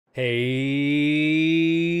Hey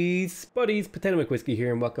spuddies, PotatoMcWhiskey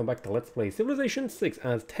here, and welcome back to Let's Play Civilization 6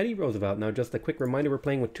 as Teddy Roosevelt. Now just a quick reminder, we're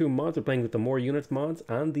playing with two mods. We're playing with the More Units mods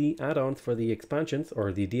and the add-ons for the expansions,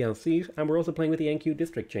 or the DLCs, and we're also playing with the NQ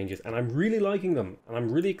district changes, and I'm really liking them, and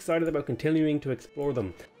I'm really excited about continuing to explore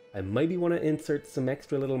them. I maybe want to insert some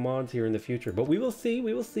extra little mods here in the future, but we will see,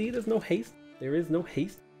 there's no haste. There is no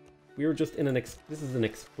haste. We are just in this is an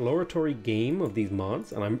exploratory game of these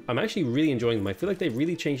mods, and I'm actually really enjoying them. I feel like they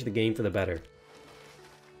really changed the game for the better.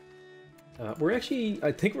 I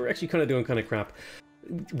think we're actually kind of doing kind of crap.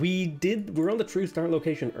 We're on the true start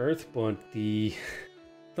location Earth, but the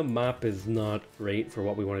map is not great for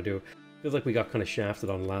what we want to do. Feels like we got kind of shafted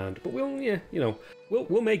on land, but we'll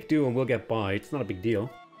make do and we'll get by. It's not a big deal.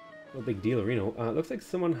 No big deal, looks like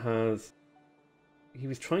someone he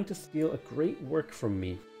was trying to steal a great work from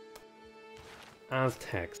me.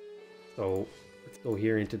 Aztecs. So let's go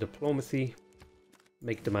here into diplomacy,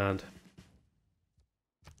 make demand,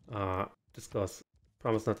 discuss,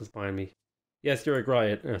 promise not to spy on me. Yes, you're a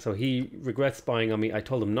riot. So he regrets spying on me. I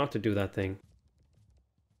told him not to do that thing.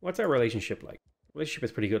 What's our relationship like? Relationship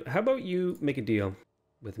is pretty good. How about you make a deal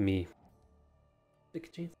with me? Pick a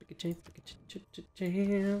chance, pick a chance, pick a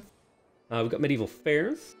chance. We've got medieval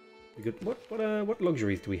fairs. Good. What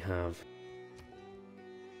luxuries do we have?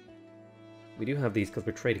 We do have these because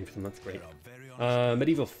we're trading for them, that's great.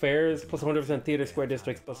 Medieval fairs, plus 100% theatre square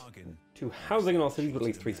districts, plus 2 housing in all cities with at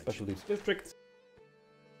least 3 special use districts.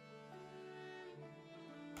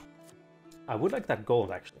 I would like that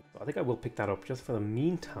gold actually, so I think I will pick that up just for the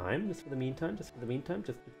meantime. Just for the meantime.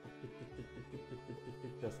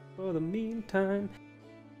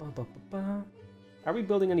 Are we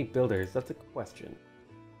building any builders? That's a question.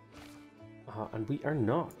 And we are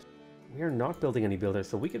not. We are not building any builders,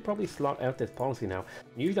 so we could probably slot out this policy now.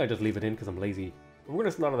 Usually I just leave it in because I'm lazy. But we're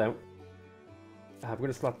going to slot it out. We're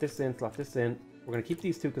going to slot this in, slot this in. We're going to keep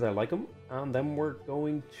these two because I like them. And then we're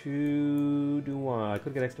going to do... I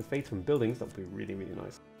could get extra faith from buildings. That would be really, really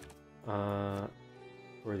nice.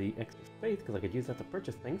 For the extra faith, because I could use that to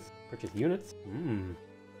purchase things. Purchase units.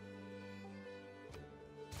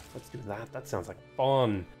 Let's do that. That sounds like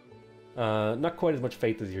fun. Not quite as much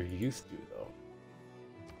faith as you're used to, though.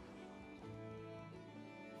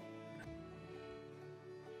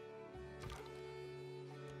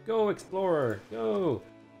 Go, explorer, go!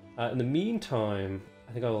 In the meantime,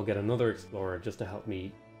 I think I will get another explorer just to help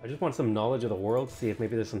me. I just want some knowledge of the world, see if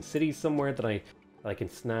maybe there's some cities somewhere that I can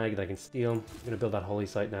snag, that I can steal. I'm going to build that holy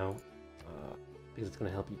site now, because it's going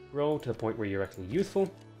to help you grow to the point where you're actually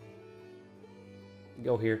useful.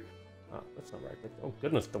 Go here. That's not right. Oh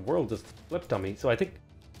goodness, the world just flipped on me. So I think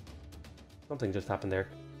something just happened there.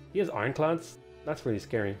 He has ironclads? That's really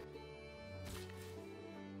scary.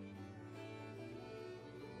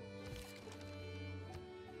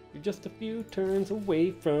 You're just a few turns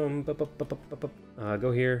away from...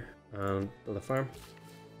 go here, build a farm.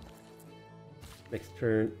 Next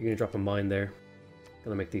turn, you're going to drop a mine there.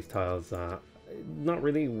 Gonna make these tiles not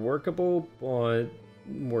really workable, but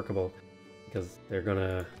workable. Because they're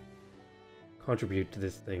gonna contribute to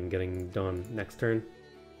this thing getting done next turn.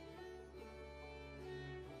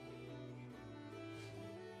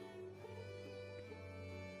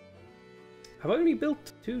 Have I only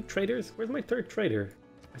built 2 traders? Where's my 3rd trader?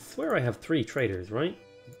 I swear I have 3 traders, right?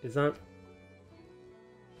 Is that...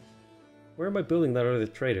 Where am I building that other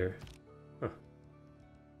trader? Huh.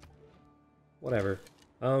 Whatever.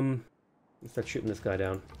 Let's start shooting this guy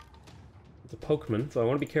down. It's a Pokemon, so I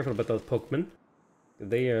want to be careful about those Pokemon.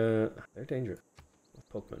 They're dangerous.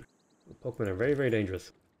 Pokemon. Pokemon are very, very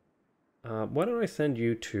dangerous. Why don't I send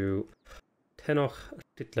you to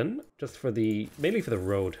Tenochtitlan, just for the... mainly for the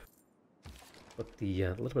road. But the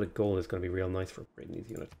little bit of gold is going to be real nice for upgrading these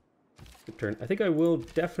units. Good turn. I think I will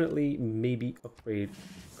definitely maybe upgrade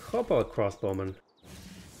a couple of crossbowmen.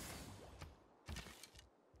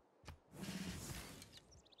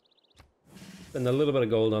 Spend a little bit of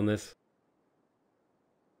gold on this.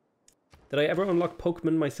 Did I ever unlock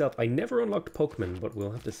Pokemon myself? I never unlocked Pokemon, but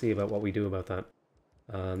we'll have to see about what we do about that.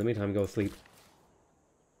 In the meantime, go sleep.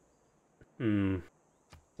 So,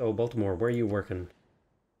 Baltimore, where are you working?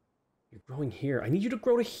 You're growing here. I need you to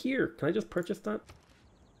grow to here. Can I just purchase that?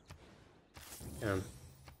 Can.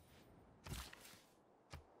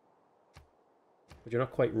 But you're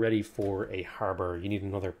not quite ready for a harbor. You need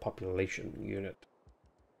another population unit.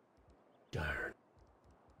 Darn.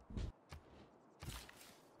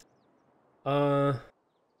 So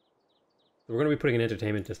we're going to be putting an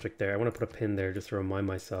entertainment district there. I want to put a pin there just to remind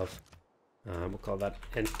myself. We'll call that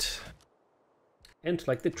Ent. Ent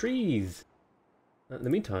like the trees. In the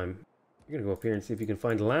meantime, you're going to go up here and see if you can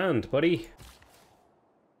find land, buddy.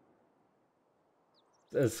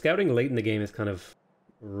 Scouting late in the game is kind of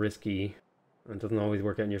risky and doesn't always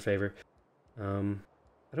work out in your favor. I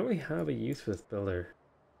don't really have a use for this builder.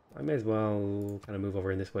 I may as well kind of move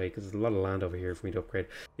over in this way because there's a lot of land over here for me to upgrade.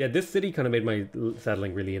 Yeah, this city kind of made my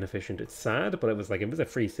settling really inefficient. It's sad, but it was a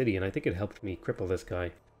free city, and I think it helped me cripple this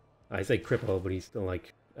guy. I say cripple, but he's still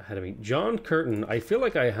like ahead of me. John Curtin, I feel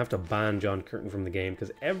like I have to ban John Curtin from the game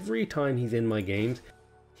because every time he's in my games,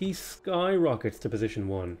 he skyrockets to position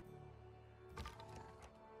 1.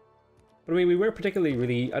 But I mean, we weren't particularly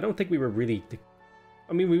really, I don't think we were really,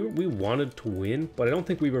 I mean, we wanted to win, but I don't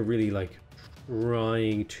think we were really like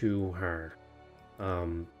trying too hard.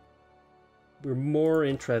 We're more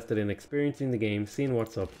interested in experiencing the game, seeing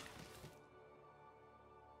what's up,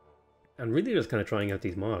 and really just kind of trying out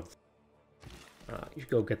these mods. You should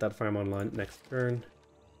go get that farm online next turn.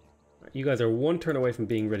 You guys are 1 turn away from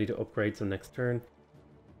being ready to upgrade, so next turn.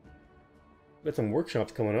 Got some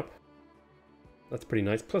workshops coming up. That's pretty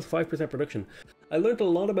nice. Plus 5% production. I learned a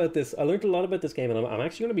lot about this. I learned a lot about this game, and I'm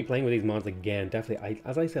actually going to be playing with these mods again. Definitely.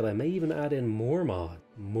 As I said, I may even add in more mod.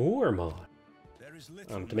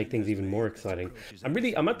 To make things even more exciting.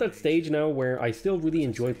 I'm at that stage now where I still really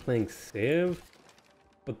enjoy playing Civ,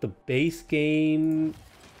 but the base game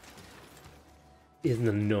isn't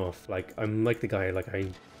enough. Like, I'm like the guy, like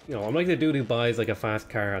I'm like the dude who buys like a fast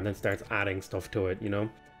car and then starts adding stuff to it, you know?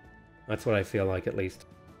 That's what I feel like, at least.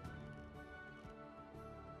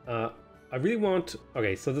 I really want...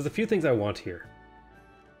 Okay, so there's a few things I want here.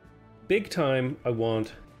 Big time, I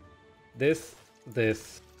want this,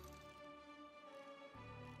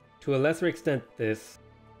 to a lesser extent this.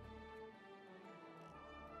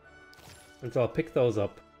 And so I'll pick those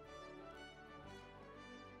up.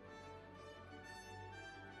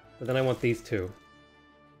 But then I want these two.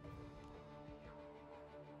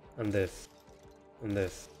 And this. And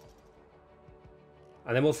this.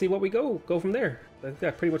 And then we'll see what we go from there. I think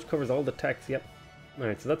that pretty much covers all the text, yep.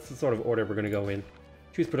 Alright, so that's the sort of order we're going to go in.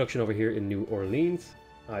 Choose production over here in New Orleans.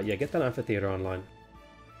 Yeah, get that amphitheater online.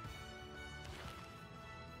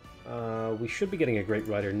 We should be getting a great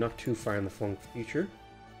rider not too far in the flung future.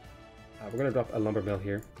 We're going to drop a lumber mill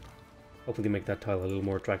here. Hopefully make that tile a little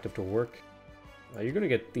more attractive to work. You're going to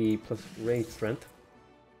get the plus range strength.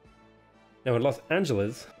 Now in Los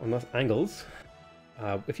Angeles,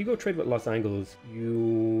 if you go trade with Los Angeles, you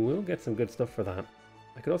will get some good stuff for that.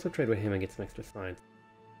 I could also trade with him and get some extra science.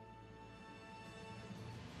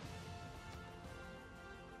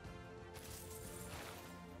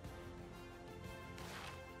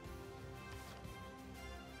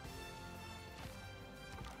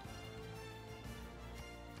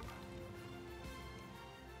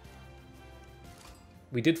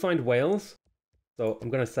 We did find Wales, so I'm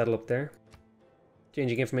going to settle up there.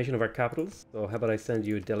 Changing information of our capitals, so how about I send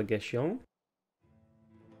you a delegation?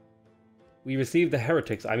 We received the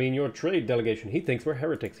heretics. I mean, your trade delegation. He thinks we're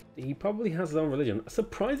heretics. He probably has his own religion.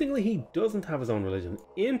 Surprisingly, he doesn't have his own religion.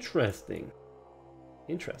 Interesting.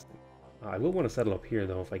 Interesting. I will want to settle up here,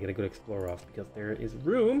 though, if I get a good explorer off, because there is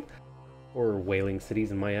room for whaling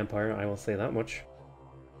cities in my empire, I will say that much.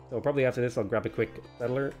 So probably after this, I'll grab a quick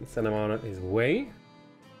settler and send him on his way.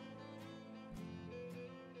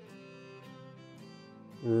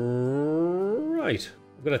 Right.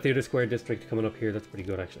 I've got a theater square district coming up here. That's pretty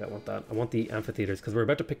good, actually. I want that. I want the amphitheaters, because we're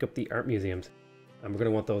about to pick up the art museums. And we're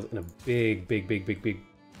going to want those in a big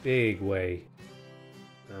way.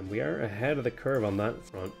 We are ahead of the curve on that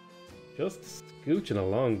front. Just scooching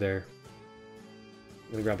along there.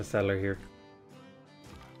 I'm going to grab a settler here.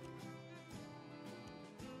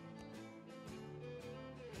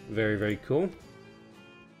 Very, very cool.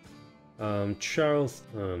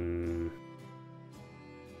 Charleston.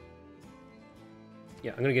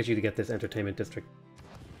 Yeah, I'm going to get you to get this entertainment district.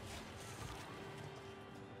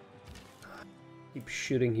 Keep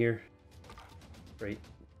shooting here. Great.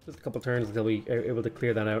 Just a couple turns until we are able to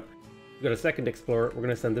clear that out. We've got a second explorer. We're going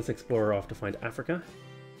to send this explorer off to find Africa.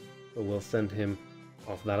 So we'll send him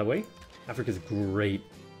off that away. Africa's great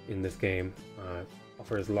in this game.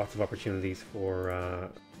 Offers lots of opportunities for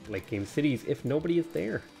late game cities if nobody is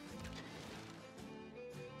there.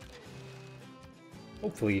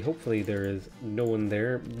 Hopefully there is no one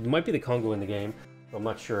there. It might be the Congo in the game. I'm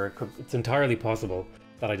not sure. It's entirely possible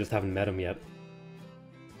that I just haven't met him yet.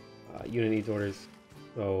 Unit needs orders.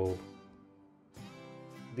 So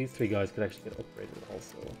these three guys could actually get upgraded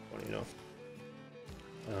also, funny enough.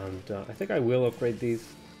 And I think I will upgrade these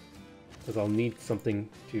because I'll need something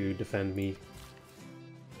to defend me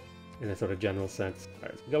in a sort of general sense.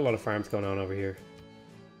 Alright, so we got a lot of farms going on over here.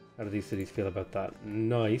 How do these cities feel about that?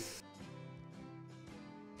 Nice.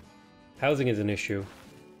 Housing is an issue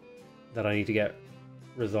that I need to get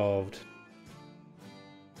resolved.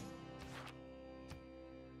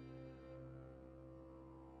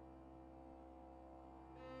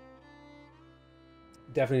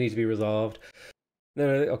 definitely needs to be resolved. No,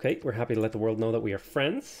 okay, we're happy to let the world know that we are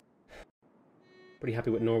friends. Pretty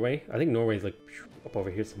happy with Norway. I think Norway's like up over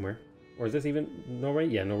here somewhere. Or is this even Norway?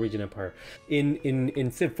 Yeah, Norwegian Empire.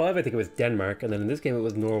 In Civ 5, I think it was Denmark, and then in this game it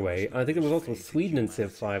was Norway. I think it was also Sweden in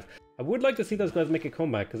Civ 5. I would like to see those guys make a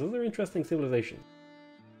comeback, because those are interesting civilizations.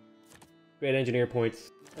 Great engineer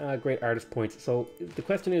points, great artist points. So the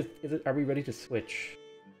question is are we ready to switch?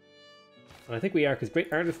 And I think we are, because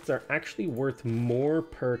great artists are actually worth more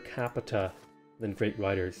per capita than great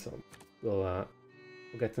writers. So we'll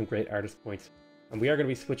get some great artist points. And we are going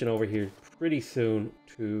to be switching over here pretty soon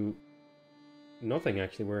to nothing,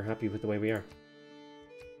 actually. We're happy with the way we are.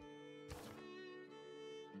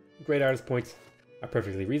 Great artist points are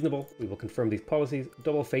perfectly reasonable. We will confirm these policies.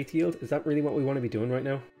 Double faith yield. Is that really what we want to be doing right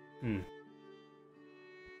now?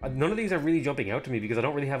 None of these are really jumping out to me because I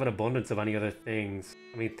don't really have an abundance of any other things.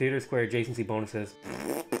 I mean, theater square adjacency bonuses.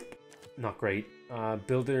 Not great.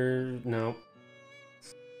 Builder, no.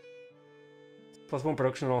 +1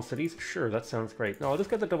 production in all cities? Sure, that sounds great. No, I'll just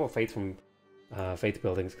get the double faith from faith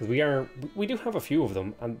buildings, because we do have a few of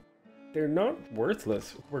them, and they're not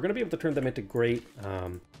worthless. We're going to be able to turn them into great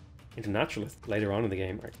into naturalists later on in the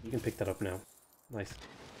game. Right, you can pick that up now. Nice.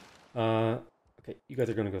 Okay, you guys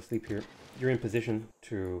are going to go sleep here. You're in position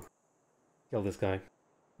to kill this guy.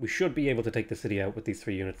 We should be able to take the city out with these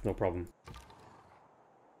 3 units, no problem.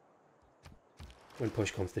 When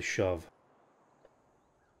push comes to shove.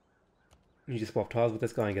 You just swap tiles with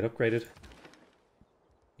this guy and get upgraded.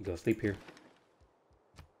 You go sleep here.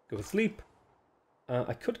 Go sleep.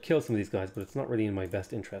 I could kill some of these guys, but it's not really in my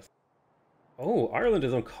best interest. Oh, Ireland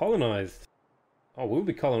is uncolonized. Oh, we'll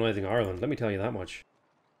be colonizing Ireland, let me tell you that much.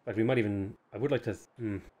 In fact, we might even... I would like to...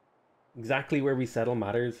 exactly where we settle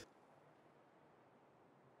matters.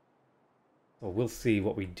 So we'll see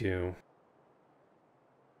what we do.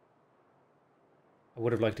 I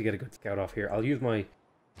would have liked to get a good scout off here. I'll use my...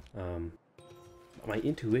 my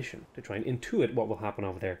intuition to try and intuit what will happen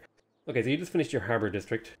over there. Okay, so you just finished your harbor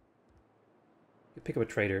district. You pick up a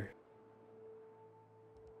trader.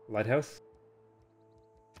 Lighthouse.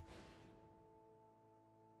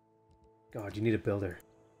 God, you need a builder.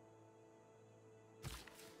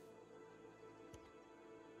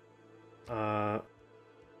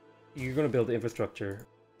 You're going to build the infrastructure.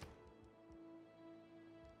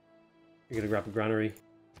 You're going to grab a granary.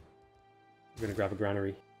 You're going to grab a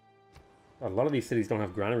granary. A lot of these cities don't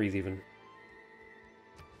have granaries even.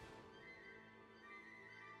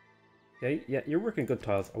 Okay, yeah, you're working good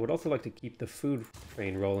tiles. I would also like to keep the food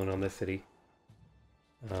train rolling on this city.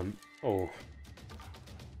 Oh.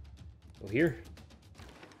 Go here.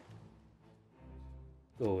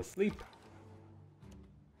 Go asleep.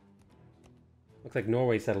 Looks like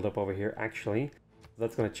Norway settled up over here, actually.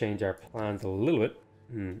 That's going to change our plans a little bit.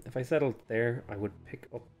 If I settled there, I would pick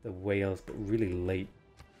up the Wales, but really late.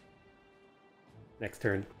 Next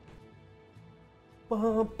turn.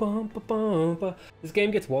 This game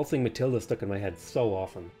gets Waltzing Matilda stuck in my head so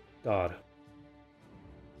often. God.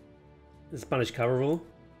 The Spanish Caravel.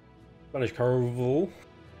 Spanish Caravel.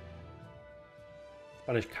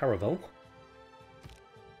 Spanish Caravel.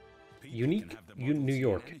 Unique New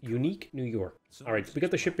York. Unique New York. Alright, so we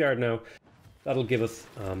got the shipyard now. That'll give us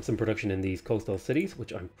some production in these coastal cities,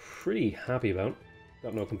 which I'm pretty happy about.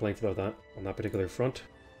 Got no complaints about that on that particular front.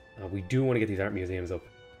 We do want to get these art museums up,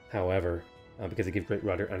 however, because they give great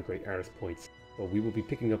writer and great artist points. So we will be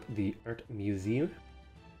picking up the art museum.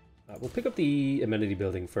 We'll pick up the amenity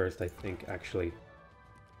building first, I think, actually.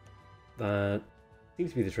 That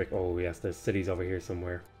seems to be the trick. Oh yes, there's cities over here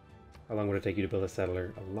somewhere. How long would it take you to build a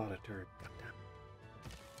settler? A lot of turns.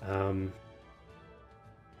 Goddamn.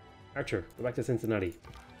 Archer, go back to Cincinnati.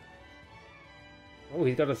 Oh,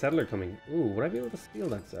 he's got a settler coming. Ooh, would I be able to steal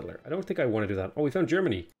that settler? I don't think I want to do that. Oh, we found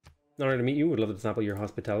Germany. In order to meet you, would love to sample your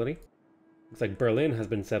hospitality. Looks like Berlin has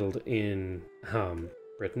been settled in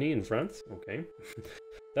Brittany in France. Okay.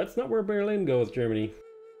 That's not where Berlin goes, Germany.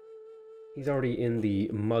 He's already in the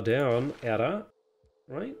modern era,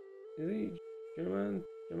 right? Is he?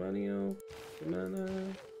 Germanio?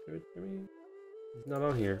 Germana? Germany? He's not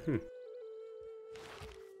on here.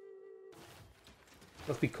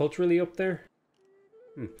 Must be culturally up there.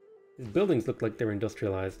 His buildings look like they're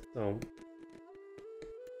industrialized, so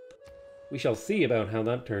we shall see about how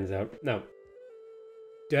that turns out. Now,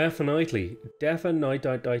 definitely going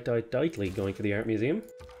for the art museum.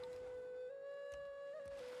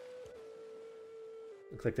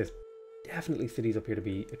 Looks like there's definitely cities up here to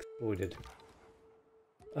be exploited.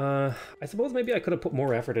 I suppose maybe I could have put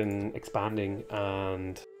more effort in expanding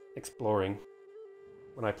and exploring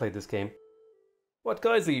when I played this game. What,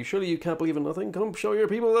 guys, surely you can't believe in nothing? Come show your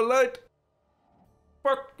people the light!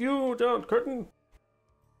 Fuck you, John Curtin!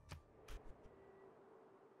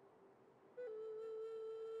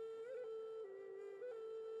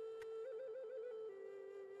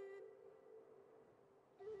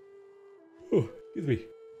 Oh, excuse me.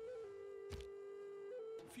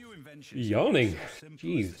 Yawning.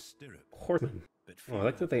 Jeez. Horseman. Oh, I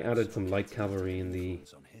like that they added some light cavalry in the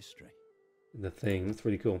thing. That's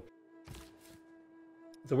really cool.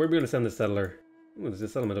 So where are we going to send the settler? Oh, there's a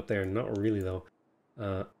settlement up there. Not really, though.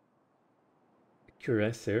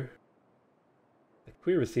 Cuirassier.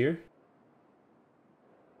 Cuirassier.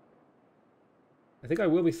 I think I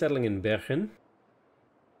will be settling in Bergen.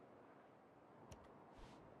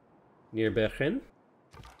 Near Bergen.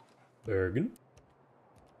 Bergen.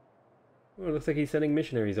 Oh, it looks like he's sending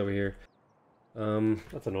missionaries over here.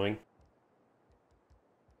 That's annoying.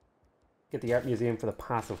 Get the art museum for the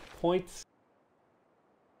passive points.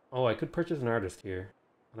 Oh, I could purchase an artist here.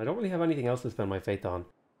 And I don't really have anything else to spend my faith on.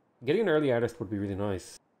 Getting an early artist would be really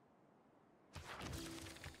nice.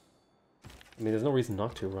 I mean, there's no reason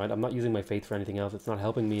not to, right? I'm not using my faith for anything else. It's not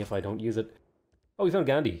helping me if I don't use it. Oh, we found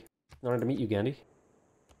Gandhi. Nice to meet you, Gandhi.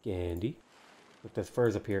 Gandhi. Look, there's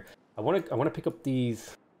furs up here. I want to pick up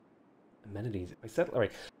these amenities. If I settle, all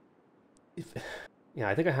right. Yeah,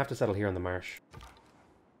 I think I have to settle here on the marsh.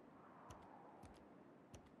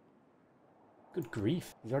 Good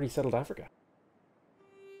grief! He's already settled Africa.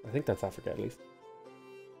 I think that's Africa, at least.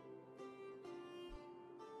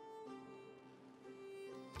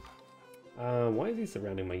 Why is he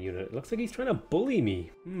surrounding my unit? It looks like he's trying to bully me.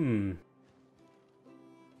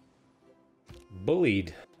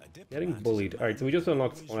 Bullied. Getting bullied. Alright, so we just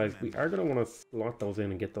unlocked spies. We are going to want to slot those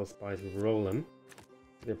in and get those spies rolling.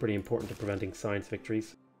 They're pretty important to preventing science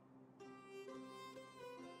victories.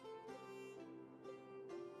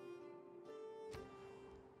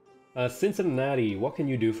 Cincinnati, what can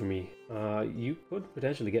you do for me? You could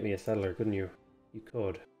potentially get me a settler, couldn't you? You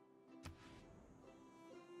could.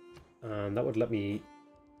 That would let me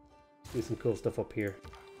do some cool stuff up here.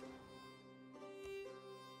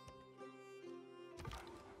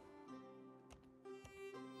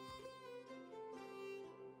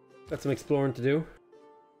 Got some exploring to do.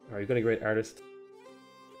 Alright, you got a great artist.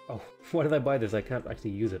 Oh, why did I buy this? I can't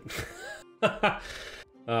actually use it.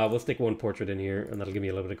 We'll stick one portrait in here, and that'll give me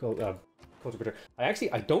a little bit of culture.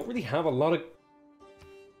 I don't really have a lot of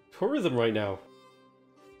tourism right now.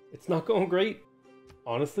 It's not going great,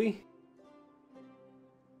 honestly.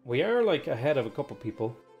 We are, like, ahead of a couple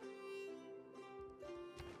people.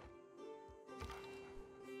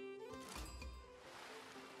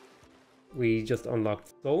 We just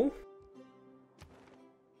unlocked Soul.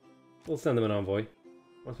 We'll send them an envoy.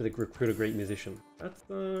 Wants me to recruit a great musician. That's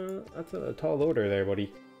a tall order there,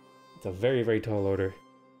 buddy. It's a very, very tall order.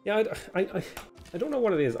 Yeah, I don't know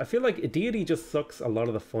what it is. I feel like Deity just sucks a lot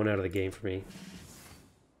of the fun out of the game for me.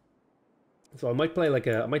 So I might play like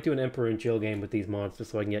I might do an Emperor and Chill game with these mods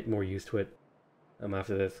just so I can get more used to it.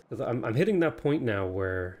 After this, because I'm hitting that point now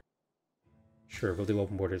where, sure, we'll do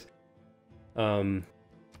open borders.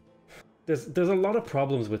 There's a lot of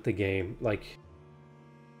problems with the game, like.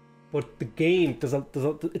 But the game, there's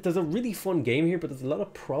a really fun game here, but there's a lot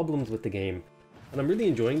of problems with the game. And I'm really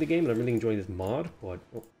enjoying the game, and I'm really enjoying this mod, but...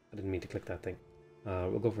 Oh, I didn't mean to click that thing.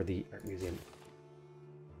 We'll go for the art museum.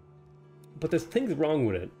 But there's things wrong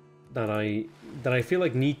with it that I feel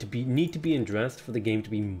like need to be addressed for the game to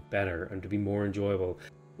be better and to be more enjoyable.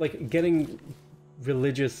 Like, getting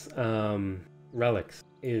religious relics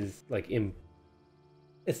is, like,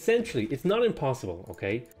 essentially, it's not impossible,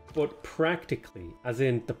 okay? But practically, as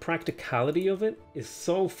in the practicality of it, is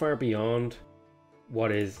so far beyond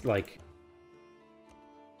what is, like,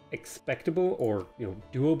 expectable or, you know,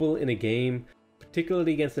 doable in a game,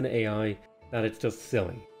 particularly against an AI, that it's just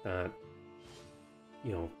silly. That,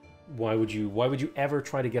 you know, why would you ever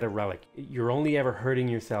try to get a relic? You're only ever hurting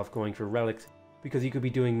yourself going for relics because you could be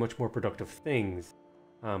doing much more productive things.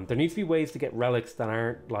 There needs to be ways to get relics that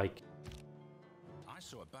aren't, like,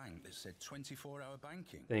 saw a bank that said 24-hour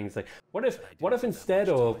banking. Things like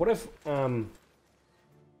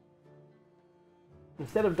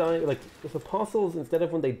instead of dying, like, if apostles, instead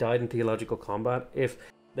of when they died in theological combat, if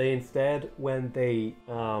they instead, when they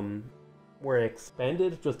were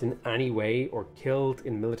expended just in any way or killed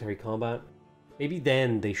in military combat, maybe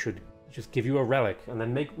then they should just give you a relic and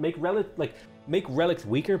then make relics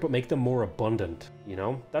weaker but make them more abundant, you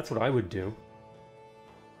know? That's what I would do.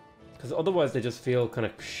 Because otherwise they just feel kind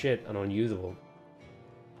of shit and unusable.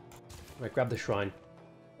 Right, grab the shrine.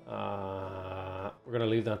 We're going to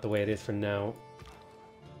leave that the way it is for now.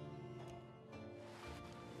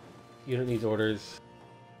 Unit needs orders.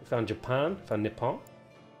 We found Japan, found Nippon.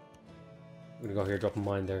 I'm gonna go here, drop a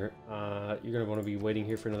mine there. You're gonna want to be waiting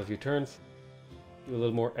here for another few turns. Do a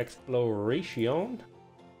little more exploration.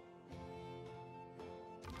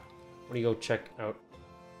 When you go check out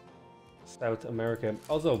South America.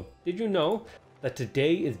 Also, did you know that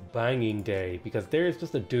today is banging day? Because there is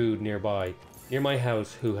just a dude nearby, near my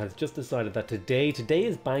house, who has just decided that today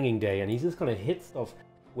is banging day, and he's just gonna hit stuff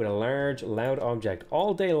with a large, loud object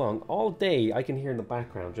all day long. All day, I can hear in the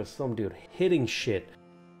background just some dude hitting shit.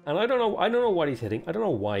 And I don't know what he's hitting. I don't know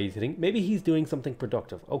why he's hitting. Maybe he's doing something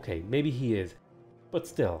productive. Okay, maybe he is. But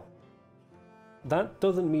still, that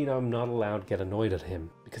doesn't mean I'm not allowed to get annoyed at him,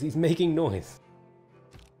 because he's making noise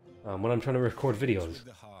when I'm trying to record videos.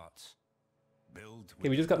 Okay,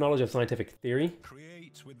 we just got knowledge of scientific theory.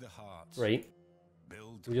 Right.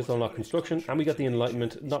 We just unlocked construction, and we got the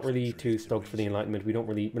Enlightenment. Not really too stoked for the Enlightenment. We're not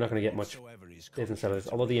going to get much business out of this,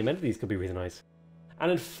 although the amenities could be really nice.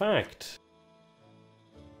 And in fact,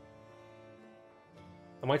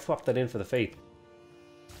 I might swap that in for the faith.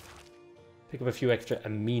 Pick up a few extra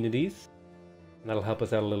amenities. And that'll help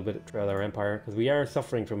us out a little bit throughout our empire, because we are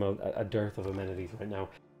suffering from a dearth of amenities right now.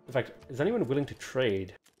 In fact, is anyone willing to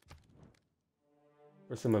trade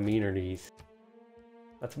for some amenities?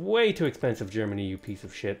 That's way too expensive, Germany, you piece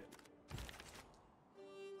of shit.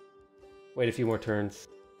 Wait a few more turns.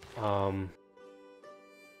 Also,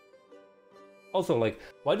 like,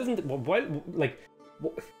 why doesn't...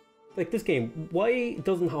 Like this game, why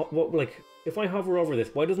doesn't... Like, if I hover over this,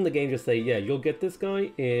 why doesn't the game just say, yeah, you'll get this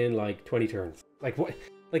guy in, like, 20 turns? Like, what?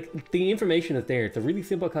 Like, the information is there. It's a really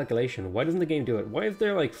simple calculation. Why doesn't the game do it? Why is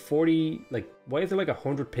there, like, 40... Like, why is there, like,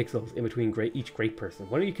 100 pixels in between each great person?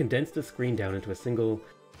 Why don't you condense the screen down into a single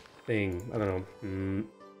thing? I don't know.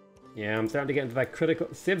 Yeah, I'm starting to get into that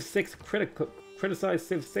Civ 6 criticize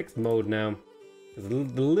Civ 6 mode now. The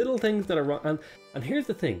little things that are wrong... And here's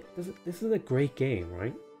the thing. This is a great game,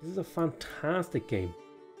 right? This is a fantastic game.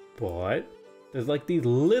 But there's like these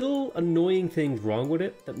little annoying things wrong with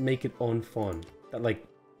it that make it unfun. That like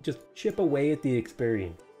just chip away at the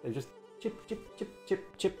experience. They just chip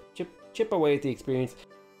away at the experience.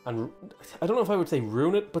 And I don't know if I would say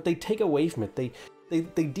ruin it, but they take away from it. They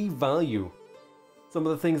devalue some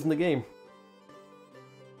of the things in the game.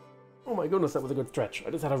 Oh my goodness, that was a good stretch. I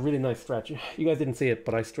just had a really nice stretch. You guys didn't see it,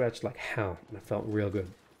 but I stretched like hell and it felt real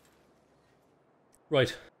good.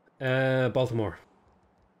 Right, Baltimore.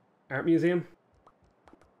 Art Museum.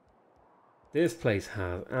 This place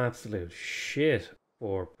has absolute shit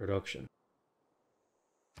for production.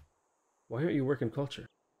 Why aren't you working culture?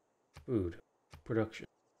 Food. Production.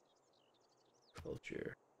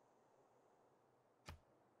 Culture.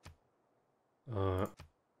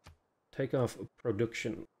 Take off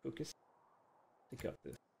production focus. Take off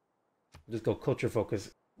this. Just go culture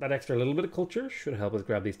focus. That extra little bit of culture should help us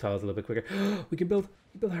grab these tiles a little bit quicker. We can build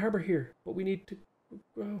a harbor here, but we need to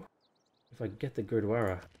grow. If I get the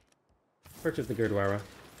Gurdwara. Purchase the Gurdwara.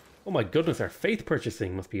 Oh my goodness, our faith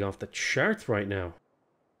purchasing must be off the charts right now.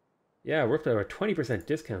 Yeah, we're up to our 20%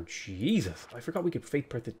 discount. Jesus, I forgot we could faith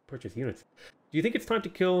purchase units. Do you think it's time to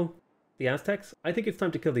kill the Aztecs? I think it's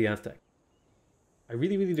time to kill the Aztec. I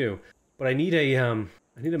really, really do. But I need a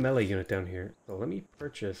melee unit down here. So let me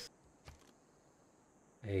purchase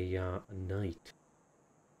a knight.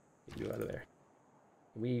 Get you out of there.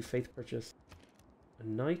 Can we faith purchase a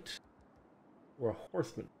knight or a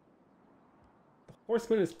horseman? The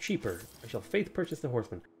horseman is cheaper. I shall faith purchase the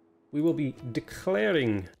horseman. We will be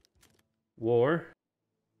declaring war.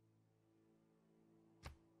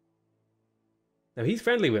 Now he's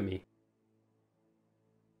friendly with me.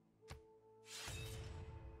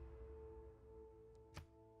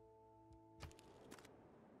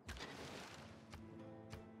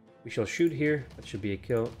 We shall shoot here. That should be a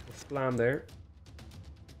kill. A slam there.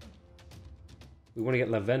 We want to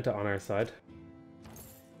get La Venta on our side.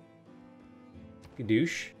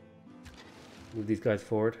 Gadoosh. Move these guys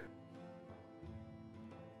forward.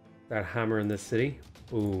 That hammer in this city.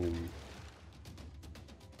 Boom.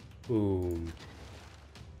 Boom.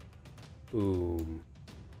 Boom.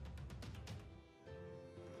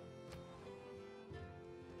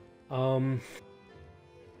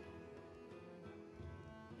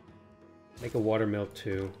 Make a watermill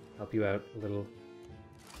too. Help you out a little.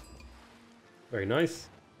 Very nice.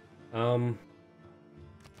 I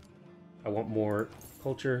want more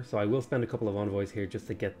culture, so I will spend a couple of envoys here just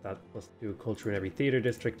to get that +2 culture in every theater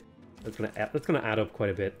district. That's gonna add up quite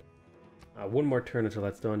a bit. One more turn until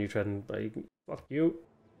that's done. You try and fuck you.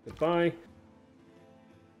 Goodbye.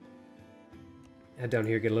 Head down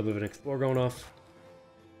here, get a little bit of an explore going off.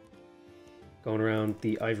 Going around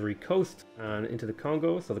the Ivory Coast and into the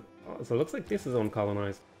Congo. So it looks like this is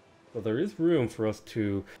uncolonized. So there is room for us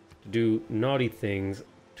to to do naughty things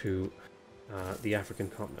to the African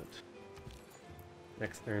continent.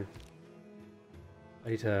 Next turn. I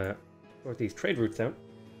need to sort these trade routes out.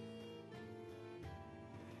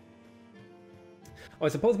 Oh, I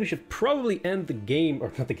suppose we should probably end the game,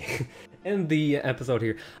 or not the game, end the episode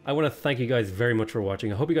here. I want to thank you guys very much for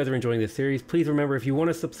watching. I hope you guys are enjoying this series. Please remember, if you want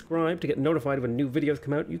to subscribe to get notified when new videos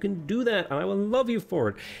come out, you can do that, and I will love you for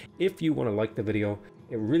it. If you want to like the video,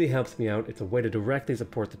 it really helps me out. It's a way to directly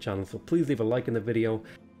support the channel, so please leave a like in the video.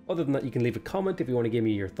 Other than that, you can leave a comment if you want to give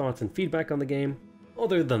me your thoughts and feedback on the game.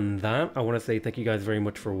 Other than that, I want to say thank you guys very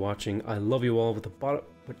much for watching. I love you all with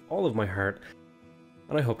all of my heart.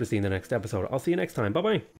 And I hope to see you in the next episode. I'll see you next time. Bye-bye.